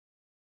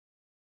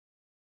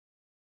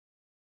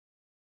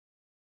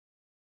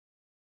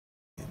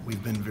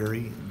we've been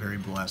very, very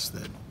blessed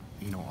that,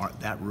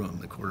 that room,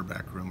 the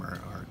quarterback room,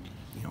 are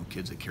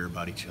kids that care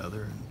about each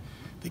other, and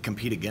they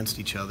compete against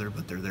each other,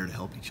 but they're there to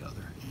help each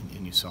other.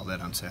 And you saw that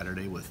on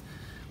Saturday with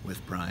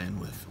Brian,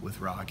 with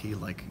Rocky,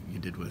 like you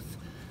did with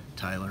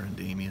Tyler and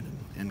Damian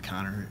and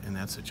Connor in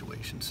that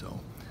situation. So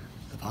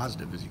the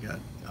positive is you got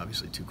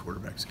obviously two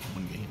quarterbacks that can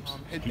win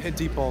games. Hit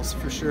deep balls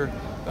for sure.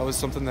 That was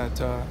something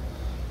that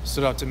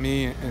stood out to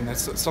me, and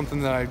that's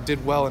something that I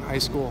did well in high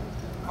school.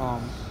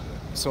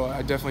 So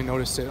I definitely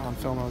noticed it on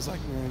film. I was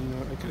like, man,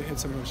 I could have hit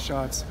some of those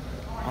shots.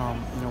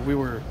 We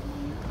were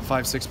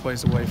 5-6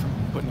 plays away from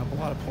putting up a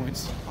lot of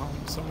points.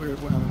 So we're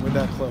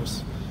that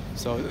close.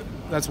 So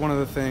that's one of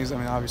the things. I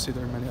mean, obviously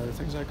there are many other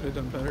things I could have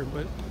done better,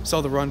 but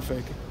saw the run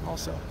fake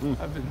also.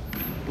 I've been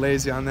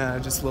lazy on that.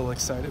 I'm just a little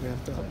excited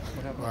amped up.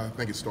 I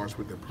think it starts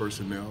with the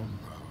personnel,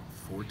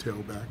 4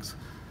 tailbacks.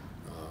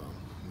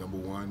 Number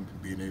one,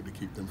 being able to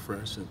keep them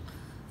fresh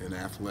and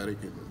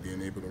athletic and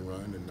being able to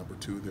run. And number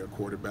 2, their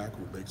quarterback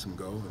who makes them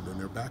go, and then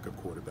their backup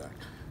quarterback.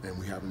 And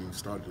we haven't even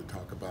started to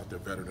talk about their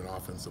veteran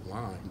offensive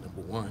line,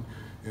 number 1,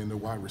 and the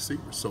wide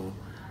receivers. So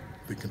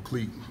the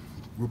complete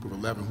group of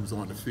 11 who's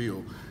on the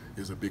field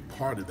is a big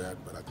part of that,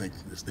 but I think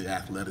it's the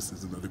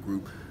athleticism of the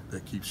group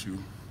that keeps you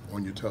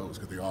on your toes,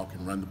 because they all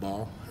can run the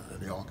ball,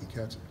 they all can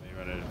catch it. They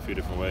run it in a few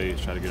different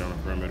ways, try to get on the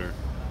perimeter,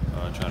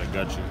 try to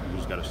gut you. We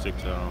just got to stick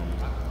to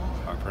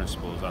our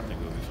principles. I think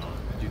we'll be fine.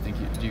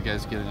 Do you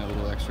guys get a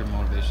little extra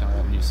motivation out of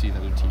that when you see the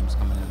other teams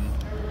coming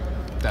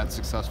in that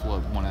successful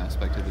at one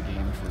aspect of the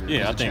game for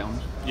a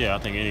challenge? Yeah, I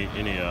think any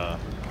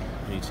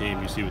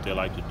team, you see what they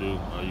like to do,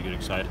 you get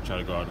excited, try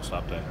to go out and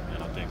stop that.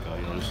 And I think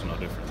this is no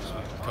different.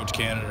 Coach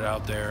Canada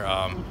out there,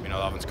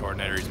 the offense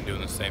coordinator, he's been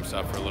doing the same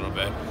stuff for a little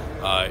bit.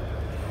 A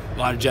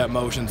lot of jet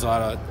motions, a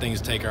lot of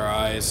things take our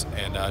eyes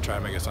and try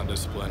to make us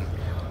undisciplined.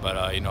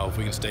 But if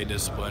we can stay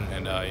disciplined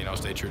and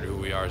stay true to who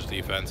we are as a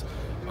defense,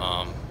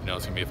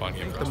 it's gonna be a fun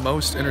game for us. The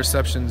most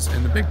interceptions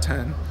in the Big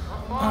Ten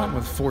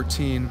with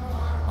 14,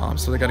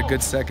 so they got a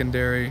good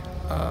secondary.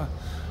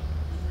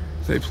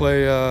 They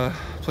play a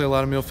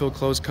lot of middle field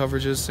close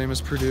coverages, same as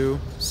Purdue.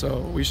 So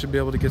we should be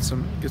able to get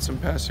some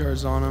pass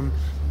yards on them.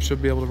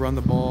 Should be able to run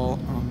the ball.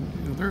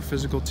 They're a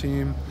physical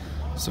team,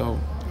 so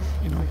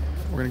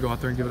we're gonna go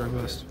out there and give it our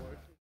best.